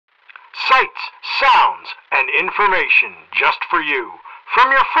Sights, sounds, and information just for you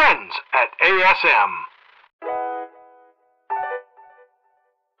from your friends at ASM.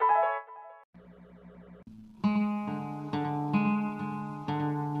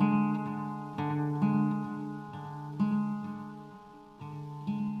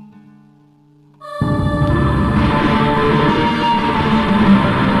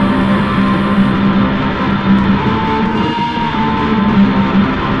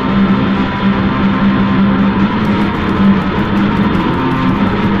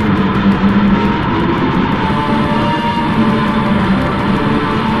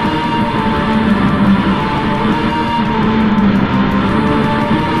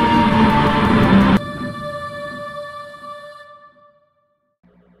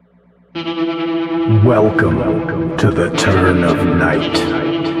 Welcome to the turn of night.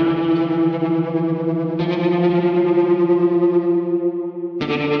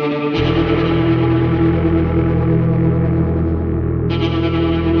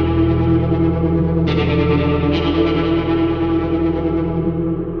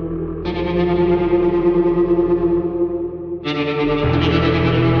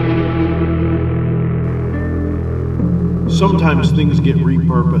 Sometimes things get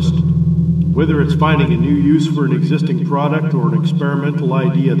repurposed. Whether it's finding a new use for an existing product or an experimental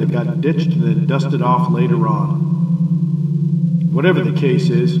idea that got ditched and then dusted off later on. Whatever the case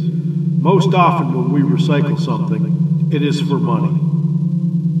is, most often when we recycle something, it is for money.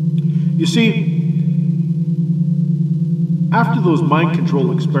 You see, after those mind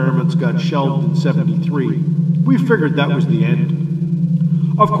control experiments got shelved in '73, we figured that was the end.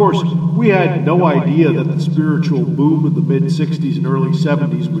 Of course, we had no idea that the spiritual boom of the mid-'60s and early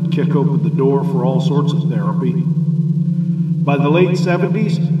 '70s would kick open the door for all sorts of therapy. By the late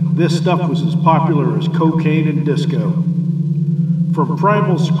 '70s, this stuff was as popular as cocaine and disco. From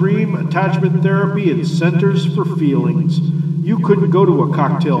primal scream, attachment therapy, and centers for feelings, you couldn't go to a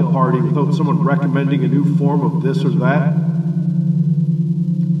cocktail party without someone recommending a new form of this or that.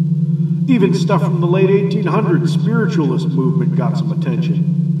 Even stuff from the late 1800s spiritualist movement got some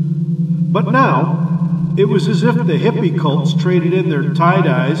attention. But now, it was as if the hippie cults traded in their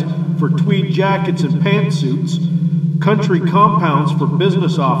tie-dyes for tweed jackets and pantsuits, country compounds for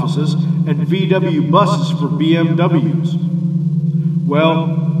business offices, and VW buses for BMWs. Well,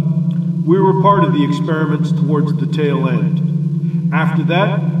 we were part of the experiments towards the tail end. After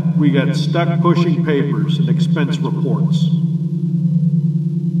that, we got stuck pushing papers and expense reports.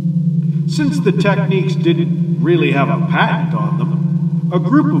 Since the techniques didn't really have a patent on them, a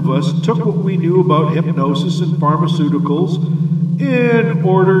group of us took what we knew about hypnosis and pharmaceuticals in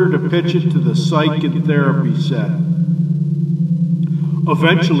order to pitch it to the psych and therapy set.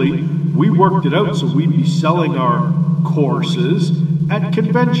 Eventually, we worked it out so we'd be selling our courses at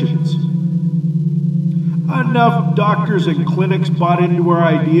conventions. Enough doctors and clinics bought into our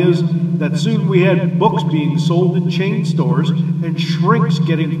ideas that soon we had books being sold in chain stores and shrinks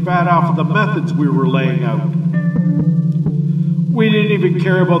getting fat off of the methods we were laying out. We didn't even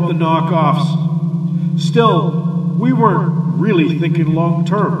care about the knockoffs. Still, we weren't really thinking long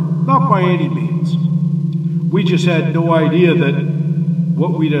term, not by any means. We just had no idea that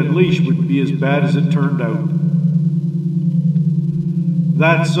what we'd unleash would be as bad as it turned out.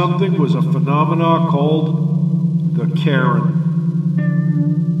 That something was a phenomenon called the Karen.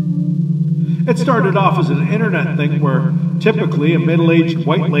 It started off as an internet thing where typically a middle-aged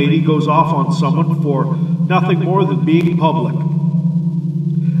white lady goes off on someone for nothing more than being public.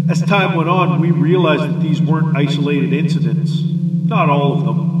 As time went on, we realized that these weren't isolated incidents. Not all of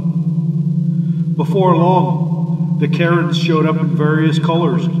them. Before long, the Karens showed up in various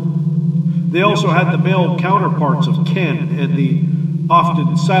colors. They also had the male counterparts of Ken and the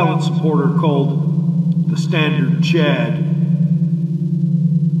often silent supporter called the Standard Chad.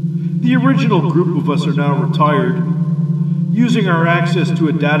 The original group of us are now retired. Using our access to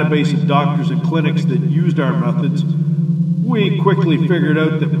a database of doctors and clinics that used our methods, we quickly figured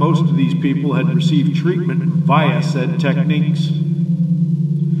out that most of these people had received treatment via said techniques.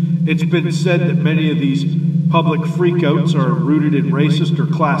 It's been said that many of these public freakouts are rooted in racist or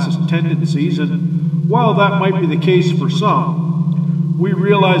classist tendencies, and while that might be the case for some, we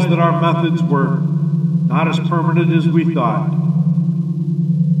realized that our methods were not as permanent as we thought.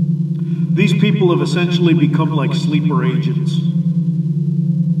 These people have essentially become like sleeper agents.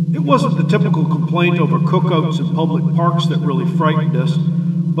 It wasn't the typical complaint over cookouts in public parks that really frightened us,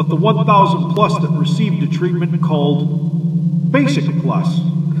 but the 1,000 plus that received a treatment called Basic Plus.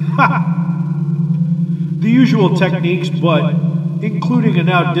 The usual techniques, but including a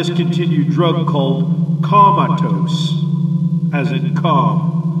now discontinued drug called Comatose, as in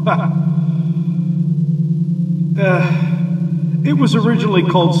calm. It was originally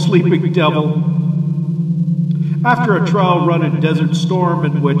called Sleeping Devil. After a trial run in Desert Storm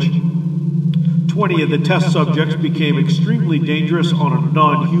in which 20 of the test subjects became extremely dangerous on a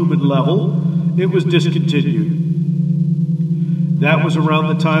non-human level, it was discontinued. That was around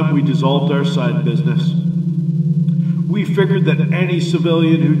the time we dissolved our side business. We figured that any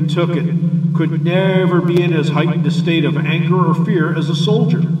civilian who took it could never be in as heightened a state of anger or fear as a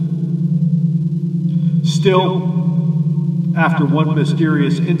soldier. Still, after one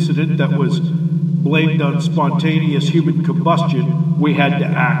mysterious incident that was blamed on spontaneous human combustion, we had to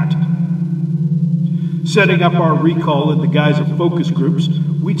act. Setting up our recall in the guise of focus groups,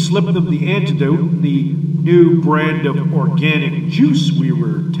 we'd slip them the antidote, the new brand of organic juice we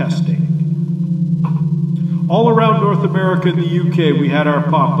were testing. All around North America and the UK, we had our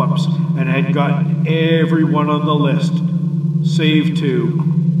pop-ups and had gotten everyone on the list, save two.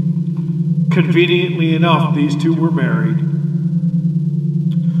 Conveniently enough, these two were married.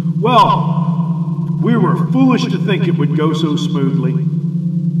 Well, we were foolish to think it would go so smoothly.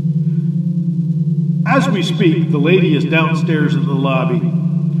 As we speak, the lady is downstairs in the lobby.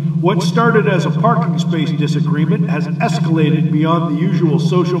 What started as a parking space disagreement has escalated beyond the usual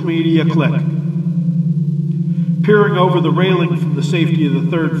social media clique. Peering over the railing from the safety of the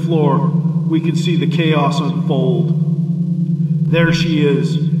third floor, we can see the chaos unfold. There she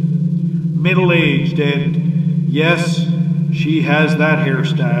is, middle-aged, and yes, she has that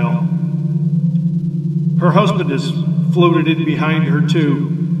hairstyle. Her husband has floated in behind her too.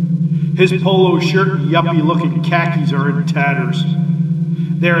 His polo shirt and yuppie-looking khakis are in tatters.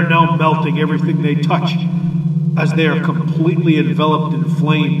 They are now melting everything they touch, as they are completely enveloped in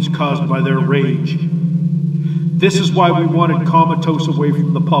flames caused by their rage. This is why we wanted Comatose away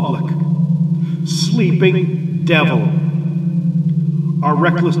from the public. Sleeping Devil. Our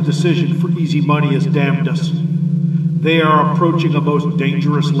reckless decision for easy money has damned us. They are approaching a most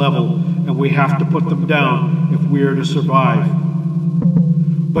dangerous level, and we have to put them down if we are to survive.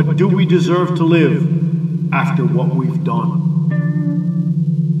 But do we deserve to live after what we've done?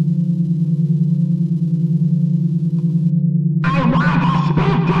 I want to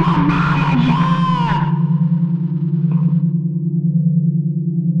speak to the manager!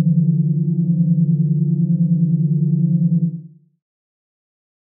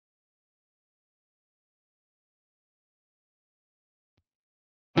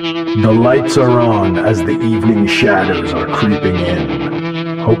 The lights are on as the evening shadows are creeping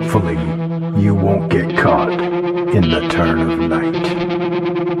in. Hopefully, you won't get caught in the turn of night.